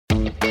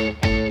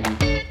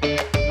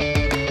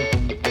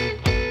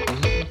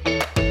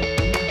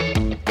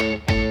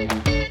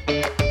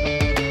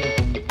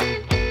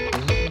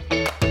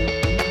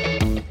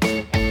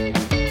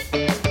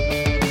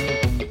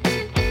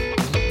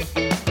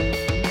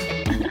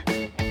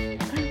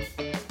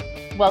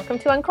Welcome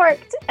to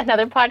Uncorked,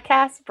 another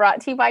podcast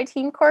brought to you by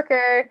Team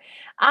Corker.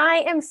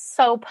 I am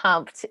so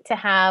pumped to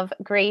have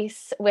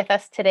Grace with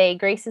us today.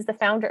 Grace is the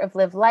founder of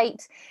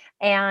Litely,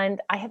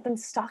 and I have been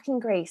stalking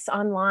Grace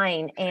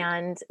online,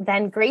 and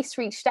then Grace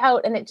reached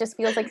out, and it just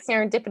feels like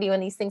serendipity when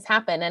these things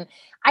happen. And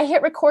I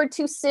hit record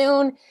too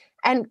soon,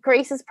 and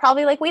Grace is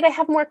probably like, wait, I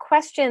have more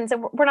questions,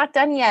 and we're not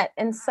done yet.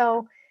 And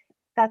so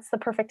that's the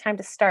perfect time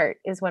to start,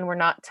 is when we're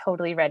not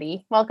totally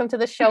ready. Welcome to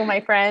the show, my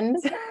friend.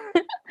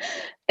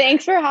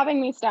 Thanks for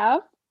having me,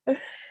 Steph.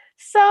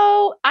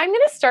 So I'm going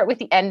to start with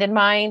the end in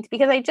mind,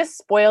 because I just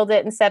spoiled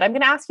it and said, I'm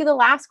going to ask you the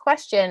last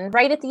question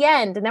right at the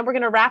end, and then we're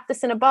going to wrap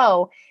this in a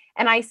bow.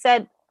 And I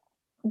said,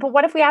 but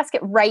what if we ask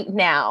it right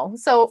now?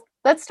 So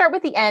let's start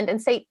with the end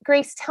and say,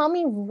 Grace, tell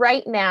me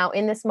right now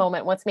in this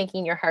moment, what's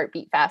making your heart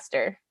beat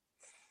faster?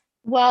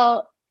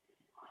 Well,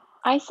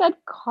 I said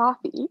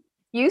coffee.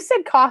 You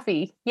said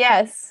coffee.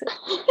 Yes.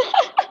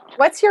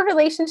 What's your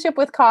relationship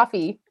with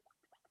coffee?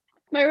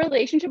 My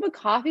relationship with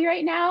coffee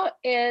right now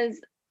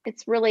is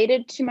it's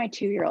related to my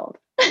 2-year-old.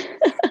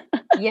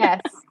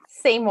 Yes.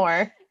 Say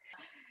more.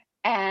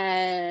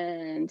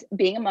 And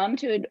being a mom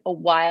to a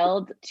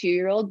wild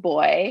 2-year-old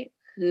boy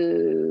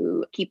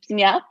who keeps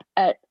me up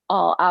at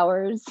all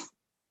hours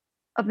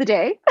of the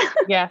day.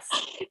 Yes.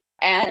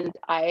 And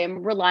I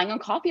am relying on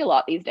coffee a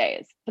lot these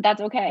days, but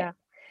that's okay. Yeah.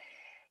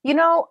 You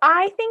know,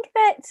 I think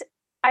that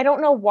I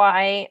don't know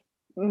why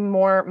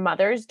more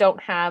mothers don't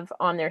have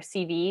on their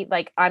CV,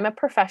 like, I'm a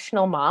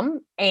professional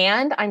mom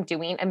and I'm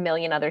doing a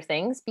million other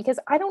things, because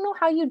I don't know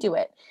how you do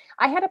it.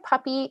 I have a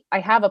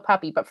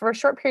puppy, but for a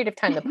short period of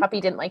time, the puppy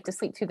didn't like to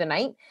sleep through the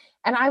night.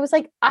 And I was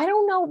like, I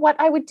don't know what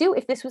I would do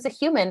if this was a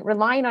human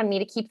relying on me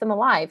to keep them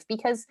alive,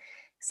 because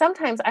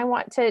sometimes I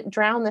want to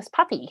drown this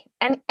puppy,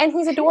 and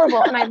he's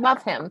adorable and I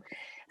love him.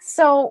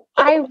 So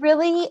I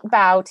really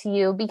bow to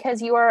you,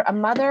 because you are a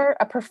mother,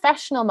 a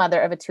professional mother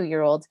of a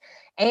 2-year-old.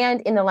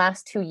 And in the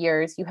last 2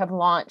 years, you have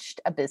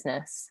launched a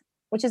business,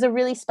 which is a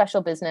really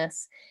special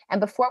business. And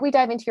before we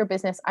dive into your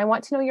business, I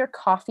want to know your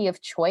coffee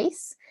of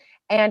choice,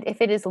 and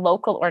if it is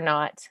local or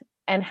not,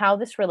 and how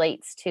this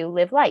relates to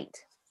Live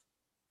Light.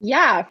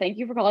 Yeah, thank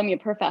you for calling me a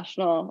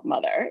professional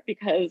mother,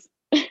 because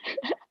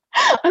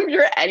I'm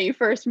sure any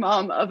first time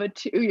mom of a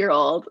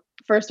 2-year-old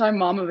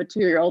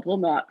will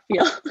not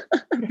feel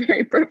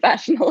very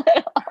professional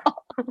at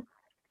all.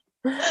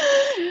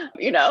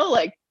 You know,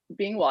 like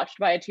being watched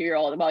by a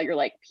 2-year-old while you're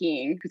like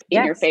peeing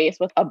in your face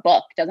with a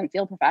book doesn't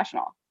feel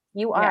professional.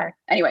 You are.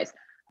 Yeah. Anyways,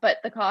 but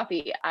the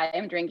coffee, I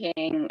am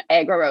drinking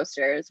Agro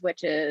Roasters,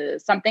 which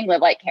is something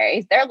Live Light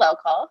carries. They're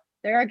local,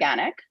 they're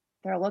organic,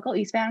 they're a local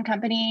eastbound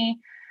company.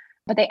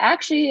 But they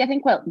actually, I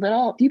think what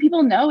few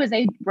people know is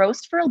they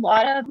roast for a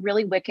lot of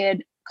really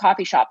wicked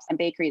coffee shops and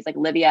bakeries, like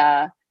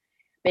Livia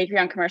Bakery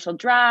on Commercial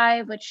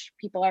Drive, which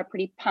people are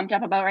pretty pumped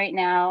up about right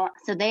now.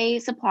 So they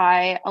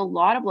supply a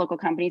lot of local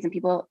companies, and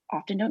people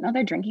often don't know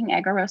they're drinking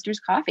Agro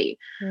Roasters coffee.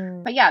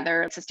 But yeah,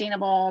 they're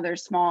sustainable, they're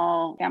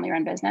small,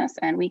 family-run business,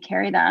 and we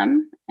carry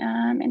them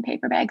in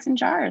paper bags and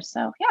jars.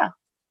 So yeah.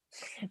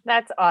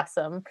 That's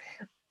awesome.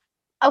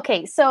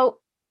 Okay, so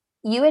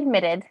you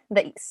admitted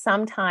that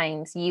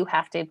sometimes you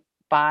have to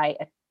buy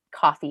a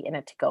coffee in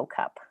a to-go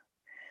cup.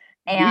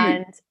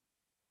 And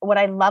what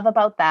I love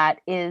about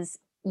that is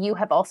you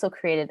have also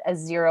created a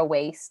zero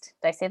waste.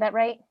 Did I say that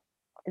right?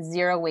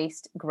 Zero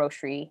waste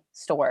grocery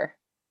store.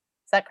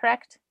 Is that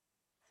correct?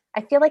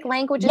 I feel like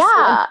language is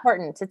so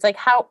important. It's like,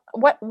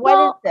 what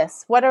is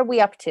this? What are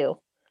we up to?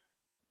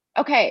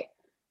 Okay.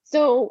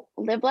 So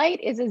Live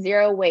Light is a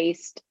zero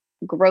waste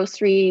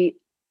grocery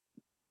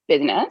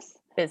business,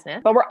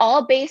 but we're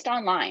all based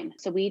online.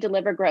 So we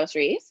deliver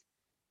groceries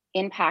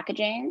in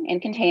packaging,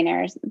 in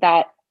containers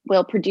that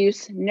will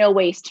produce no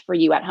waste for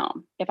you at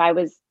home. If I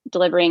was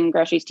delivering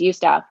groceries to you,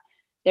 Steph,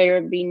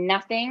 there would be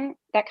nothing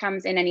that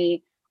comes in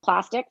any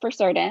plastic for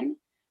certain.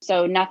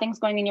 So nothing's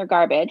going in your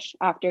garbage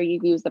after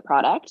you've used the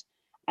product.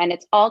 And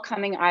it's all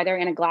coming either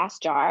in a glass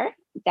jar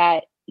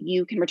that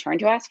you can return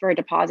to us for a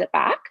deposit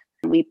back.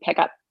 We pick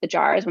up the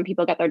jars when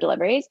people get their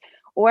deliveries,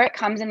 or it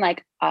comes in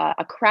like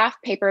a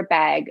craft paper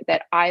bag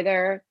that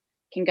either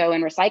can go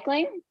in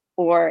recycling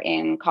or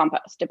in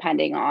compost,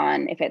 depending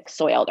on if it's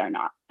soiled or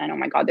not. And oh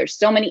my God, there's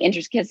so many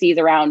intricacies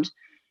around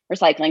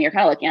recycling. You're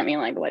kind of looking at me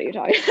like, what are you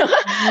talking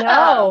about?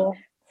 No.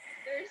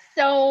 There's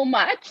so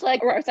much,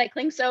 like,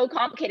 recycling so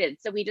complicated.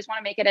 So we just want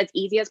to make it as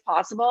easy as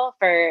possible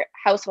for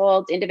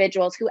households,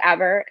 individuals,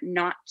 whoever,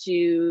 not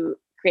to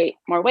create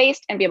more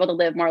waste and be able to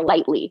live more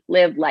lightly,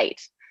 live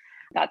light.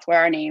 That's where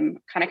our name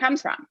kind of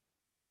comes from.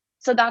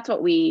 So that's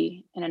what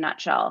we, in a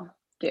nutshell,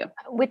 do.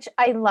 Which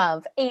I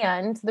love.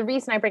 And the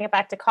reason I bring it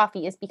back to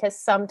coffee is because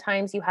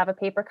sometimes you have a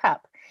paper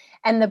cup.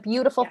 And the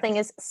beautiful thing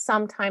is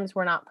sometimes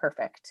we're not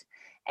perfect.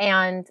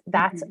 And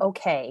that's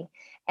okay.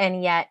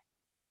 And yet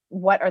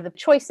what are the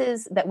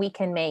choices that we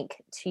can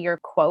make, to your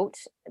quote,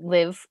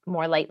 live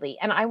more lightly.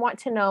 And I want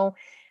to know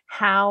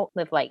how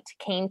Live Light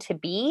came to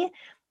be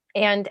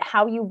and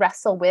how you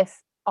wrestle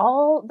with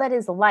all that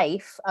is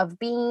life of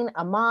being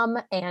a mom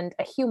and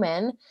a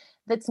human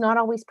that's not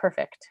always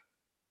perfect.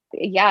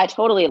 Yeah,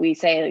 totally. We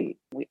say,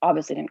 we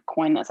obviously didn't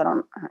coin this. I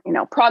don't,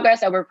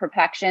 progress over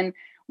perfection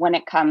when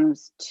it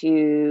comes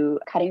to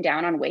cutting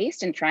down on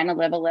waste and trying to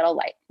live a little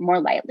more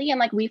lightly. And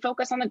like we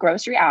focus on the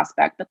grocery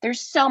aspect, but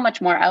there's so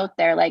much more out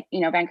there. Like,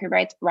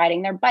 Vancouverites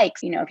riding their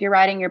bikes. If you're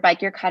riding your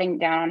bike, you're cutting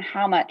down on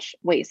how much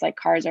waste. Like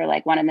cars are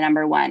like one of the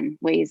number one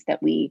ways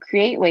that we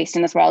create waste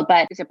in this world.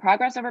 But it's a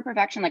progress over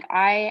perfection.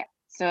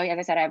 So as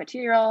I said, I have a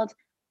 2-year-old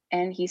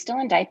and he's still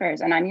in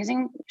diapers and I'm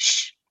using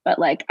but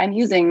like I'm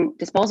using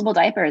disposable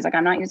diapers. Like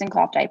I'm not using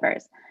cloth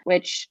diapers,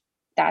 which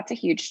that's a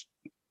huge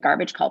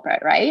garbage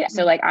culprit, right?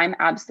 So like I'm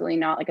absolutely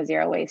not like a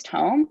zero waste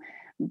home,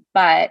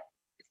 but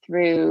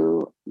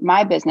through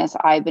my business,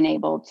 I've been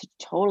able to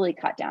totally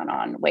cut down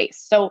on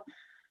waste. So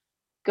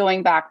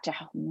going back to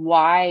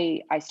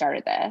why I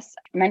started this,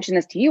 I mentioned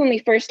this to you when we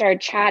first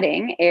started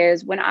chatting,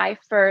 is when I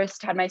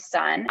first had my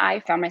son, I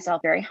found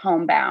myself very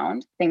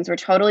homebound. Things were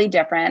totally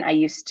different. I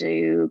used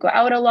to go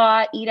out a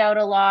lot, eat out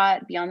a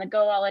lot, be on the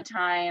go all the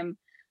time.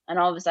 And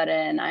all of a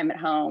sudden I'm at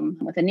home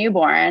with a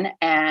newborn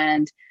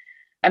and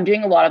I'm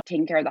doing a lot of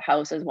taking care of the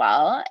house as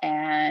well.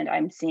 And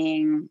I'm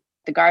seeing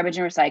the garbage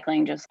and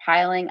recycling just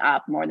piling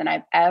up more than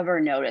I've ever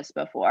noticed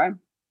before.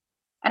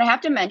 And I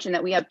have to mention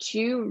that we have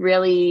 2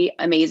 really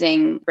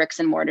amazing bricks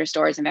and mortar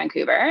stores in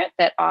Vancouver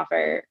that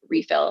offer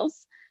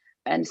refills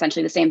and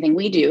essentially the same thing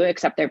we do,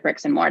 except they're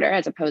bricks and mortar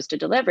as opposed to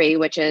delivery,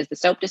 which is the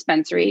Soap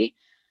Dispensary,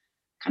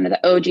 kind of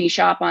the OG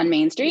shop on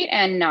Main Street,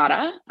 and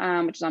Nada,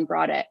 which is on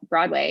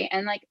Broadway.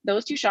 And like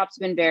those 2 shops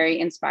have been very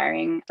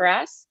inspiring for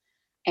us.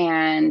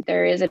 And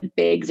there is a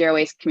big zero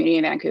waste community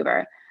in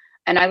Vancouver.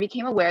 And I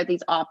became aware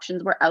these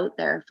options were out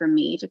there for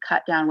me to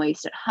cut down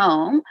waste at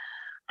home.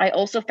 I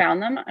also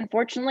found them,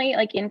 unfortunately,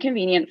 like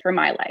inconvenient for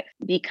my life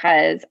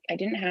because I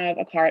didn't have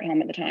a car at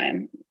home at the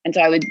time. And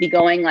so I would be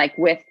going like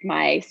with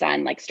my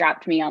son, like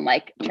strapped to me on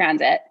like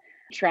transit,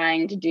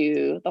 trying to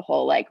do the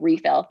whole like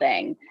refill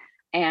thing.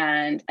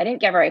 And I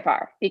didn't get very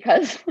far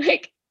because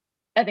like,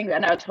 I think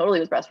that I totally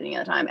was breastfeeding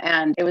at the time.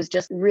 And it was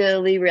just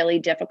really, really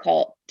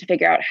difficult to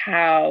figure out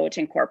how to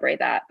incorporate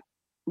that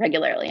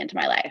regularly into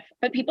my life.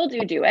 But people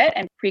do it.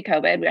 And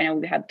pre-COVID, I know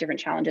we have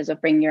different challenges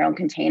of bringing your own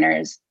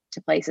containers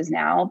to places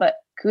now, but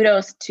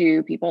kudos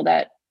to people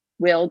that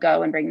will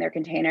go and bring their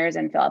containers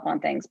and fill up on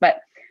things.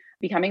 But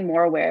becoming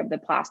more aware of the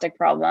plastic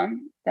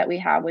problem that we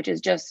have, which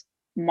is just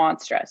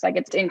monstrous. Like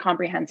it's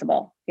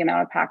incomprehensible, the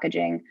amount of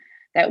packaging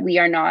that we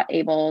are not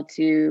able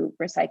to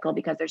recycle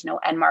because there's no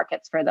end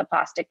markets for the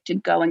plastic to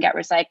go and get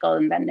recycled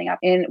and ending up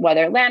in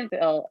whether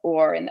landfill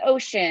or in the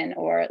ocean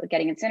or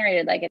getting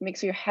incinerated. Like it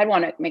makes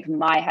makes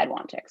my head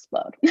want to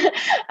explode.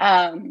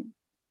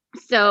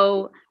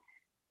 So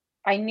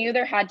I knew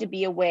there had to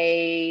be a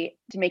way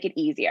to make it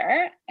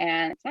easier.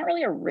 And it's not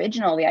really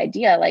original, the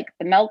idea. Like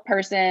the milk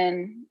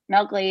person,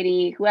 milk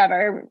lady,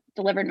 whoever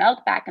delivered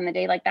milk back in the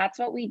day, like that's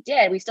what we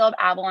did. We still have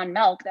Avalon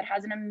Milk that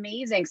has an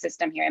amazing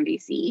system here in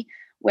BC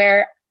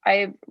where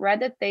I've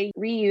read that they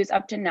reuse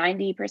up to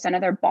 90%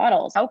 of their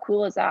bottles. How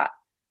cool is that?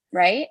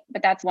 Right?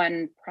 But that's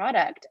one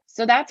product.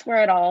 So that's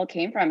where it all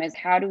came from, is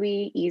how do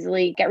we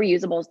easily get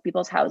reusables to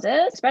people's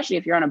houses, especially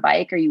if you're on a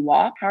bike or you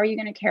walk? How are you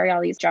going to carry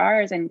all these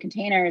jars and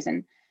containers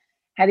and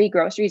heavy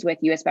groceries with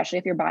you, especially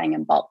if you're buying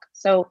in bulk?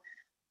 So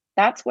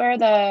that's where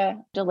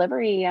the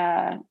delivery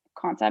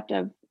concept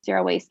of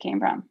zero waste came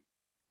from.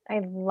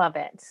 I love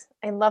it.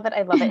 I love it.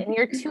 I love it. And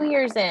you're 2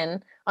 years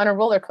in on a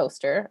roller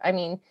coaster. I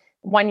mean,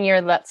 1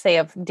 year, let's say,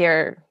 of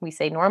dare we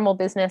say normal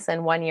business,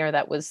 and 1 year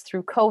that was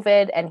through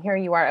COVID. And here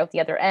you are out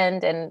the other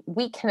end. And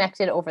we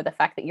connected over the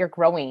fact that you're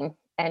growing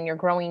and you're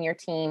growing your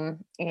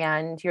team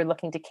and you're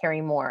looking to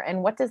carry more.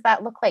 And what does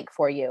that look like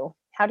for you?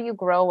 How do you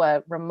grow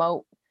a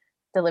remote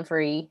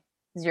delivery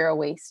zero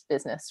waste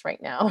business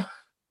right now?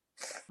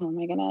 Oh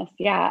my goodness.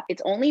 Yeah.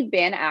 It's only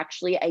been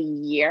actually a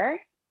year.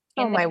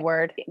 Oh my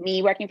word.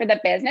 Me working for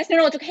the business.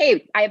 No, it's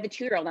okay. I have the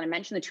 2-year-old and I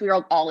mention the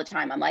 2-year-old all the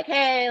time. I'm like,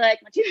 hey, like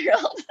my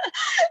 2-year-old.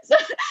 So,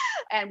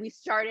 and we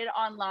started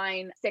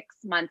online 6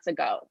 months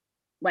ago,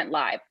 went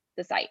live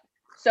the site.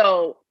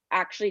 So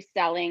actually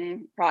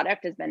selling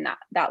product has been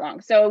that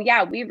long. So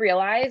yeah, we've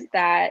realized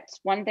that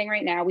one thing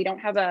right now, we don't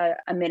have a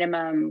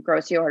minimum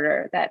grocery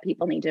order that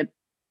people need to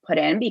put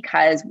in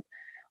because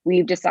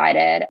we've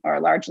decided, or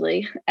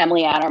largely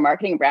Emily Ann, our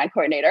marketing brand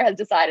coordinator, has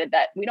decided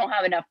that we don't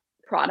have enough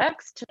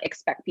products to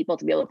expect people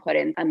to be able to put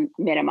in a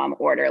minimum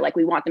order. Like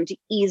we want them to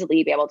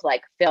easily be able to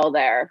like fill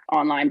their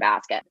online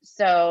basket.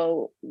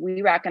 So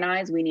we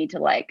recognize we need to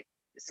like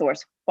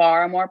source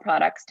far more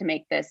products to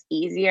make this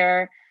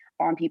easier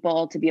on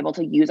people to be able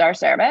to use our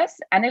service.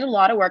 And there's a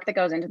lot of work that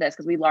goes into this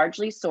because we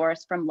largely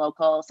source from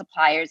local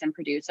suppliers and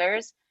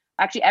producers.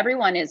 Actually,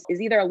 everyone is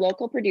either a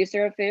local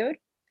producer of food,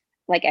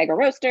 like Agro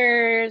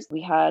Roasters.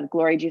 We had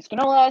Glory Juice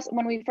Granola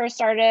when we first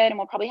started, and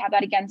we'll probably have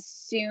that again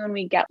soon.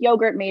 We get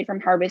yogurt made from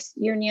Harvest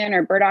Union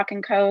or Burdock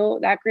 & Co.,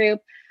 that group.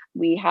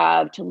 We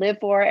have To Live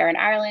For, Erin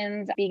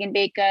Ireland's vegan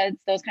baked goods,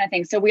 those kind of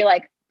things. So we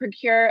like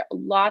procure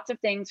lots of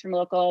things from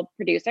local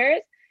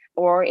producers,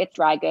 or it's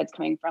dry goods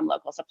coming from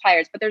local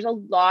suppliers. But there's a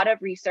lot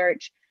of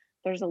research.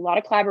 There's a lot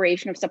of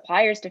collaboration of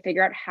suppliers to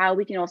figure out how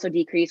we can also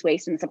decrease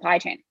waste in the supply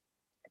chain.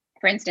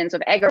 For instance,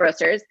 with egg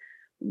roasters,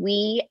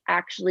 we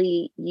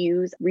actually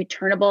use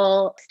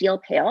returnable steel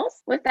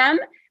pails with them.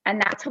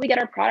 And that's how we get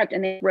our product,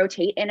 and they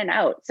rotate in and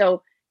out.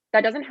 So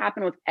that doesn't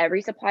happen with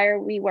every supplier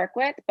we work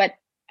with, but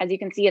as you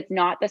can see, it's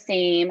not the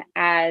same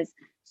as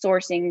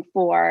sourcing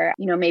for,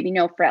 maybe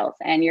no frills,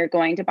 and you're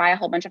going to buy a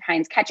whole bunch of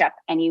Heinz ketchup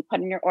and you put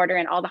in your order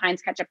and all the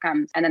Heinz ketchup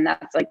comes, and then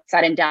that's like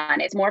said and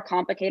done. It's a more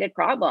complicated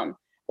problem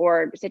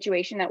or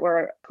situation that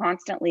we're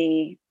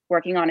constantly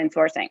working on in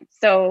sourcing.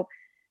 So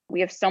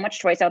we have so much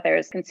choice out there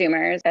as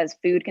consumers, as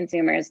food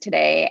consumers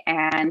today.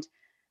 And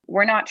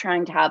we're not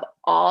trying to have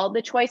all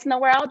the choice in the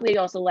world. We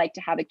also like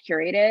to have a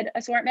curated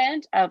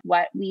assortment of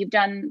what we've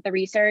done the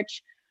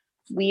research.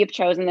 We have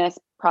chosen this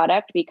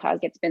product because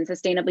it's been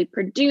sustainably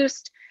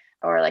produced,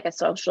 or like a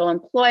social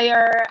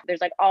employer.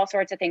 There's like all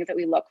sorts of things that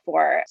we look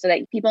for so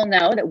that people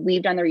know that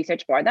we've done the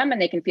research for them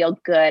and they can feel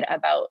good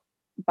about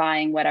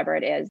buying whatever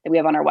it is that we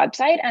have on our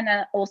website. And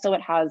then also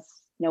it has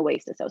no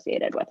waste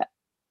associated with it.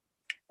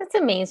 That's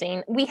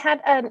amazing. We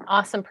had an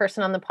awesome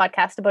person on the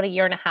podcast about a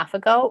year and a half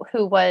ago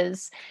who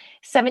was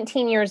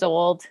 17 years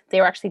old.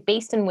 They were actually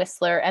based in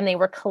Whistler, and they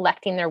were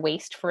collecting their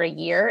waste for a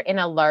year in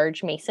a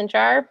large mason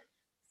jar.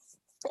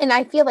 And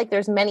I feel like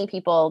there's many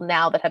people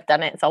now that have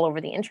done it. It's all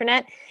over the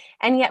internet.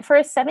 And yet for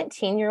a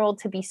 17-year-old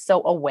to be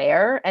so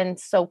aware and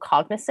so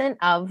cognizant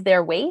of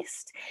their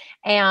waste,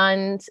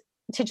 and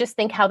to just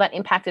think how that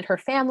impacted her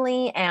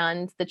family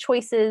and the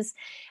choices,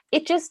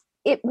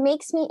 it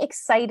makes me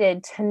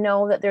excited to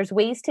know that there's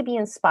ways to be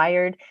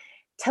inspired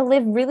to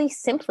live really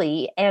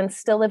simply and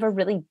still live a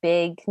really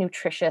big,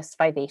 nutritious,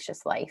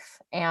 vivacious life.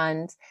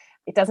 And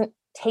it doesn't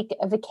take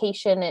a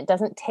vacation. It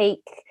doesn't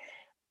take,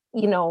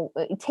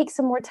 it takes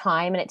some more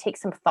time and it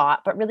takes some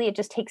thought, but really it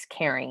just takes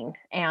caring.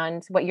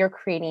 And what you're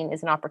creating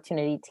is an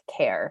opportunity to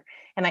care.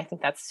 And I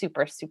think that's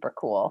super, super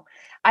cool.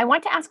 I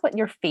want to ask what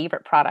your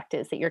favorite product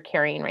is that you're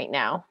carrying right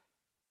now.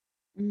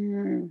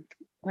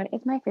 What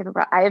is my favorite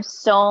product? I have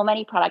so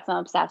many products I'm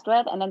obsessed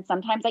with, and then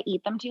sometimes I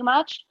eat them too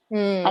much,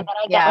 and then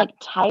I get like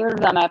tired of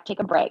them. I have to take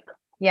a break.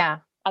 Yeah.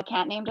 I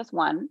can't name just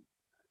one.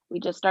 We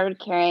just started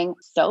carrying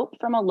soap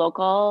from a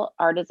local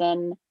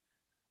artisan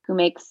who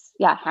makes,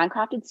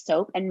 handcrafted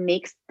soap, and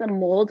makes the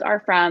molds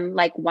are from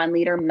like 1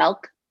 liter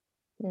milk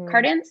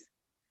cartons,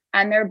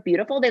 and they're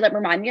beautiful. They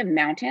remind me of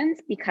mountains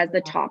because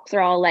the tops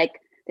are all like,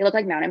 they look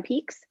like mountain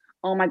peaks.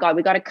 Oh my God,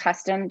 we got a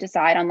custom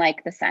decide on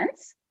like the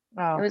scents.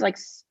 Oh. It was like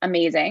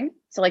amazing.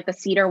 So like the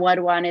cedar wood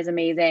one is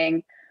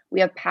amazing. We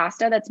have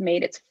pasta that's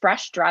made, it's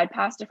fresh dried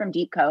pasta from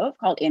Deep Cove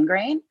called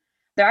Ingrain.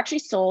 They're actually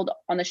sold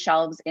on the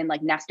shelves in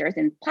like nesters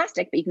in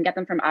plastic, but you can get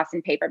them from us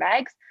in paper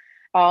bags.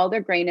 All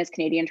their grain is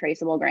Canadian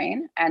traceable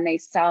grain, and they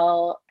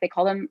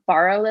call them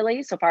farro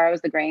lilies. So farro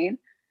is the grain,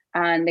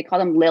 and they call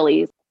them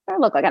lilies. They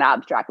look like an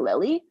abstract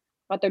lily,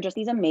 but they're just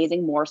these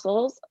amazing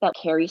morsels that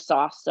carry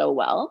sauce so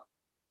well.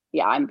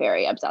 Yeah, I'm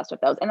very obsessed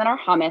with those. And then our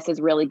hummus is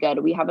really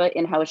good. We have an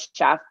in-house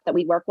chef that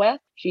we work with.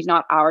 She's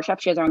not our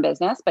chef. She has her own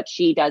business, but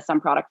she does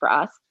some product for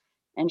us.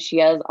 And she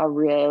has a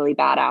really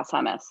badass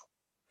hummus.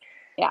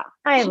 Yeah.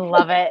 I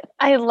love it.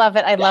 I love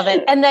it. I love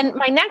it. And then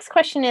my next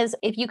question is,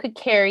 if you could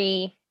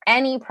carry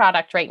any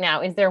product right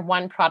now, is there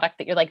one product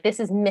that you're like,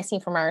 this is missing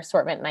from our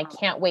assortment and I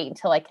can't wait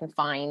until I can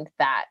find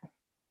that?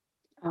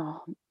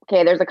 Oh,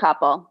 okay. There's a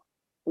couple.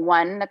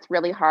 One that's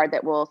really hard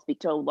that will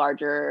speak to a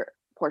larger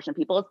portion of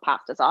people is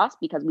pasta sauce,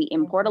 because we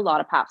import a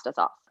lot of pasta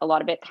sauce. A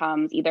lot of it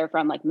comes either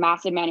from like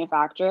massive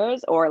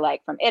manufacturers or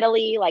like from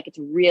Italy. Like it's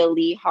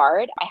really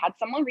hard. I had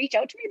someone reach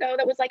out to me though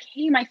that was like,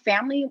 hey, my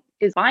family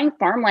is buying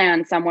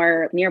farmland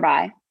somewhere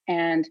nearby,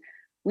 and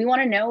we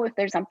want to know if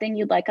there's something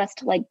you'd like us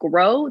to like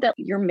grow that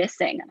you're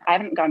missing. I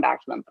haven't gone back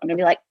to them. I'm gonna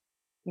be like,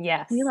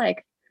 yes, we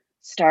like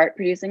start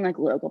producing like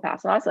local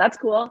pasta sauce. So that's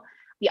cool.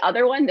 The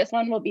other one, this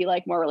one will be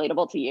like more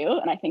relatable to you,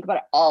 and I think about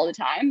it all the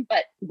time,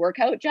 but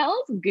workout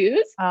gels,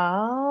 goos.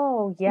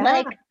 Oh, yeah.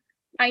 Like,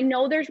 I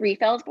know there's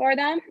refills for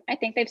them. I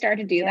think they've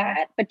started to do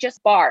that, but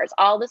just bars,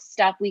 all the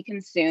stuff we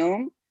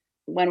consume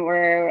when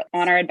we're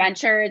on our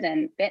adventures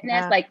and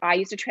fitness. Like I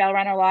used to trail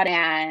run a lot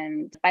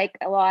and bike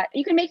a lot.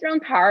 You can make your own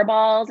power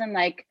balls and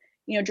like,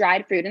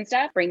 dried fruit and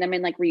stuff, bring them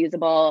in like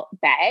reusable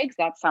bags.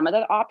 That's some of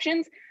the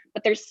options,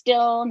 but there's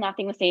still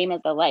nothing the same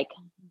as the like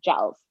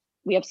gels.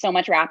 We have so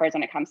much wrappers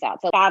when it comes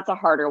out. So that's a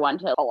harder one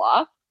to pull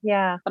off.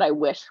 Yeah. But I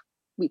wish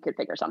we could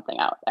figure something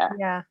out there.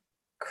 Yeah.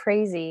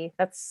 Crazy.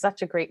 That's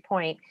such a great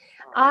point.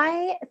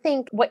 I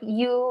think what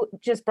you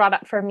just brought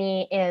up for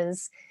me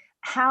is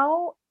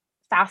how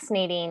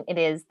fascinating it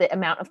is, the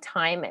amount of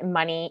time,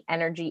 money,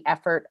 energy,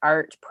 effort,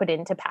 art put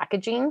into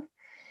packaging.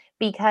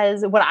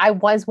 Because what I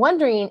was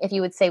wondering if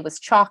you would say was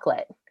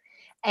chocolate.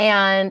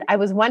 And I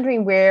was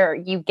wondering where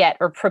you get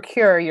or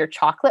procure your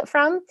chocolate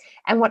from.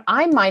 And what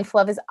I'm mindful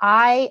of is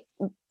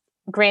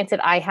granted,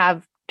 I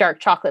have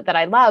dark chocolate that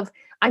I love.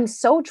 I'm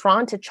so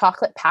drawn to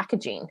chocolate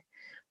packaging.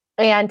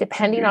 And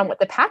depending on what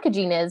the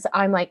packaging is,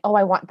 I'm like, oh,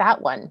 I want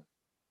that one.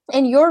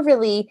 And you're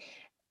really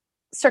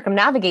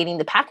circumnavigating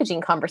the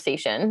packaging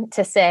conversation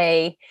to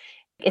say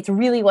it's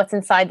really what's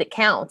inside that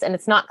counts. And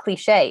it's not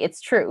cliche,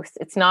 it's truth.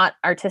 It's not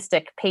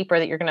artistic paper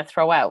that you're going to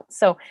throw out.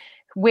 So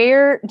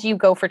where do you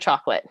go for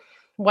chocolate?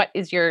 What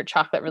is your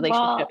chocolate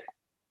relationship? Well,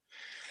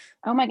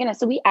 oh my goodness.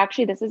 So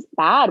this is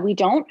bad. We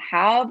don't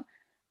have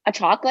a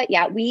chocolate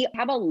yet. We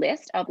have a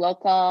list of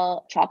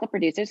local chocolate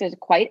producers. There's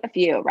quite a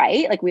few,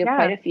 right? Like we have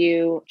quite a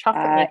few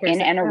chocolate makers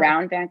in and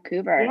around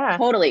Vancouver. Yeah.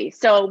 Totally.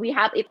 So we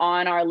have it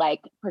on our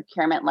like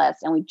procurement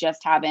list, and we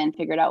just haven't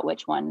figured out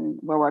which one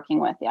we're working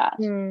with yet.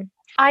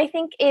 I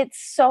think it's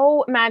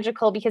so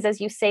magical because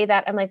as you say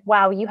that, I'm like,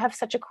 wow, you have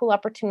such a cool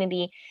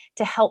opportunity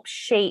to help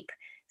shape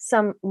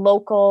some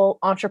local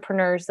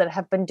entrepreneurs that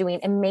have been doing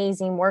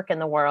amazing work in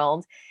the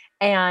world.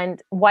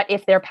 And what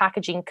if their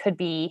packaging could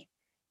be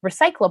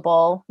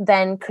recyclable,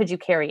 then could you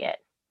carry it?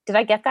 Did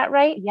I get that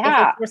right?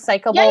 Yeah. If it's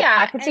recyclable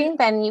packaging,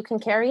 then you can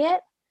carry it?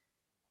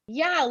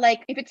 Yeah,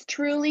 like if it's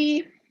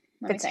truly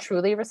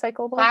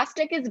recyclable.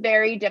 Plastic is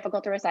very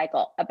difficult to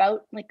recycle.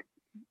 About like,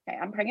 okay,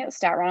 I'm probably getting the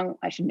stat wrong.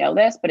 I should know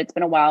this, but it's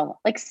been a while.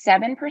 Like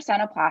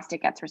 7% of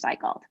plastic gets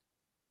recycled.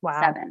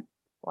 Wow. 7.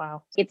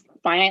 Wow. It's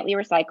finitely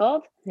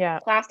recycled. Yeah.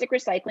 Plastic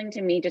recycling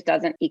to me just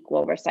doesn't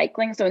equal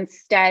recycling. So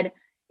instead,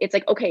 it's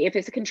like, okay, if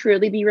it can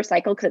truly be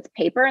recycled because it's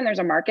paper and there's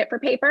a market for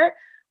paper,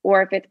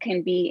 or if it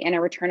can be in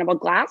a returnable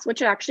glass,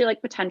 which actually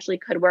like potentially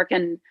could work.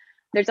 And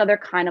there's other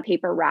kind of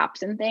paper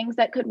wraps and things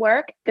that could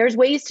work. There's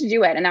ways to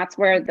do it. And that's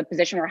where the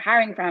position we're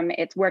hiring from,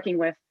 it's working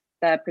with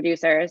the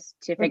producers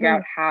to figure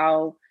out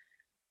how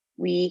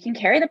we can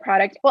carry the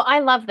product. Well, I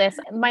love this.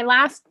 My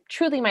last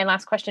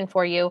question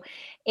for you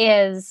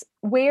is,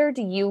 where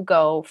do you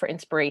go for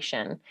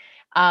inspiration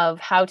of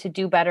how to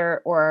do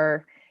better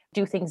or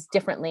do things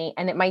differently?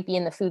 And it might be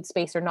in the food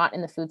space or not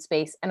in the food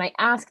space. And I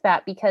ask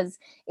that because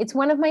it's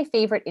one of my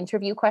favorite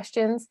interview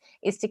questions,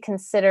 is to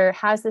consider,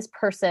 has this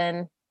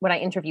person, when I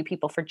interview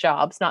people for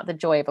jobs, not the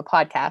joy of a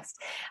podcast,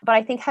 but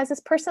I think, has this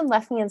person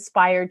left me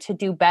inspired to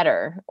do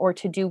better or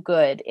to do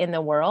good in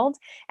the world?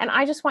 And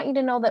I just want you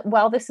to know that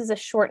while this is a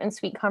short and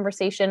sweet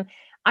conversation,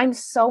 I'm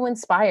so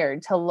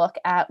inspired to look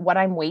at what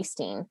I'm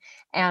wasting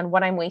and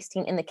what I'm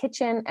wasting in the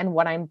kitchen and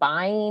what I'm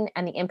buying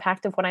and the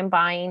impact of what I'm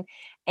buying.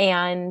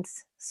 And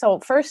so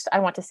first, I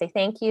want to say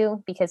thank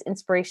you, because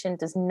inspiration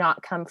does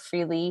not come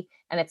freely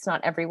and it's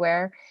not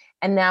everywhere.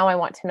 And now I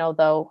want to know,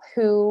 though,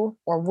 who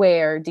or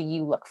where do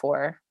you look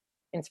for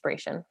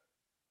inspiration?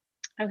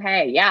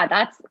 Okay.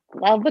 Yeah,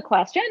 love the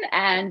question.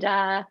 And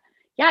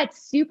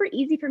it's super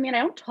easy for me. And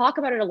I don't talk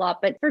about it a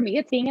lot, but for me,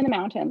 it's being in the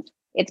mountains.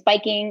 It's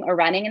biking or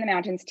running in the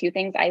mountains, 2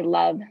 things I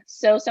love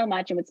so, so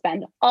much and would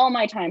spend all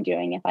my time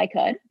doing if I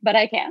could, but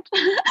I can't.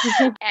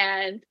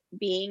 And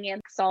being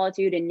in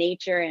solitude and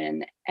nature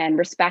and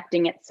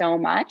respecting it so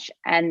much.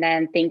 And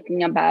then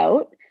thinking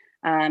about,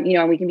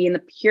 we can be in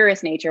the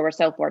purest nature. We're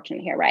so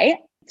fortunate here, right?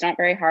 It's not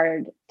very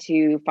hard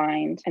to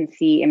find and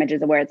see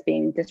images of where it's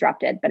being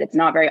disrupted, but it's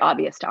not very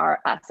obvious to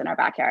us in our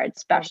backyard,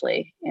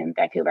 especially in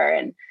Vancouver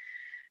and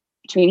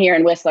between here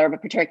and Whistler,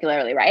 but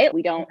particularly, right?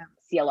 We don't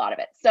see a lot of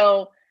it.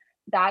 So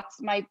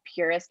that's my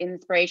purest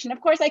inspiration.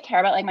 Of course, I care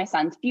about like my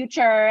son's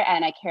future,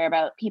 and I care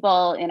about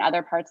people in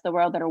other parts of the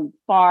world that are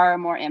far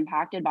more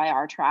impacted by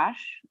our trash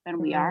than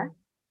we are,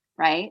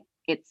 right?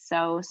 It's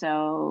so,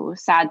 so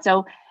sad.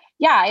 So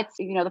yeah, it's,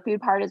 the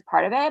food part is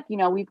part of it.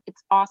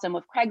 It's awesome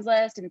with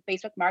Craigslist and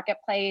Facebook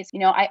Marketplace.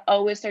 I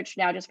always search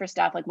now just for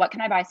stuff like, what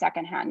can I buy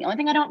secondhand? The only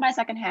thing I don't buy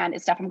secondhand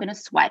is stuff I'm going to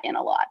sweat in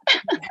a lot.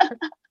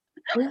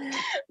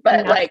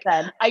 But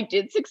I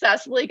did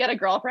successfully get a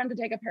girlfriend to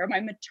take a pair of my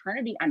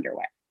maternity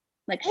underwear.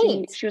 Like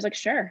she was like,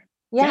 sure.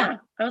 Yeah.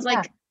 I was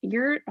like,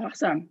 you're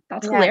awesome.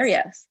 That's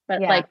hilarious.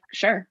 But like,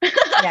 sure.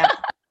 Yeah.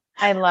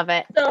 I love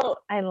it. So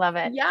I love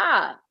it.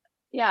 Yeah.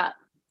 Yeah.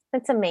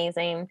 It's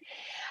amazing.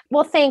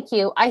 Well, thank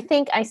you. I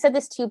think I said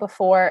this to you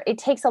before. It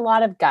takes a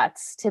lot of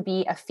guts to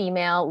be a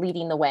female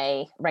leading the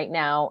way right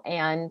now.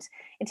 And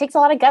it takes a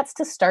lot of guts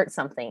to start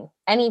something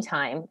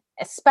anytime,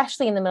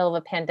 especially in the middle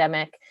of a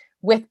pandemic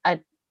with a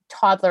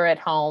toddler at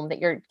home that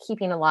you're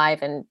keeping alive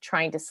and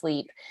trying to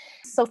sleep.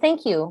 So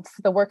thank you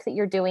for the work that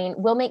you're doing.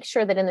 We'll make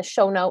sure that in the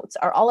show notes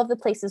are all of the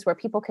places where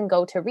people can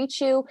go to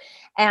reach you.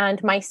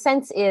 And my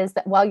sense is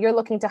that while you're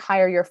looking to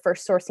hire your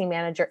first sourcing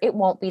manager, it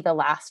won't be the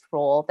last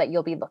role that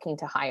you'll be looking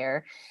to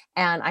hire.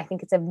 And I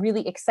think it's a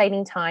really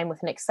exciting time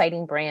with an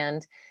exciting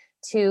brand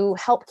to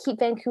help keep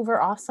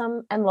Vancouver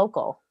awesome and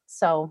local.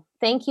 So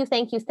thank you,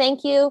 thank you,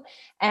 thank you.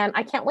 And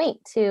I can't wait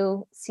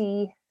to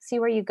see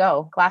where you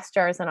go, glass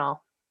jars and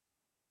all.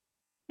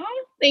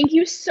 Oh, thank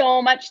you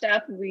so much,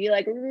 Steph. We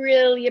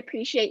really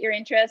appreciate your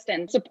interest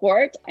and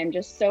support. I'm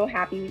just so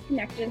happy we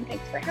connected, and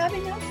thanks for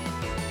having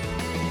us.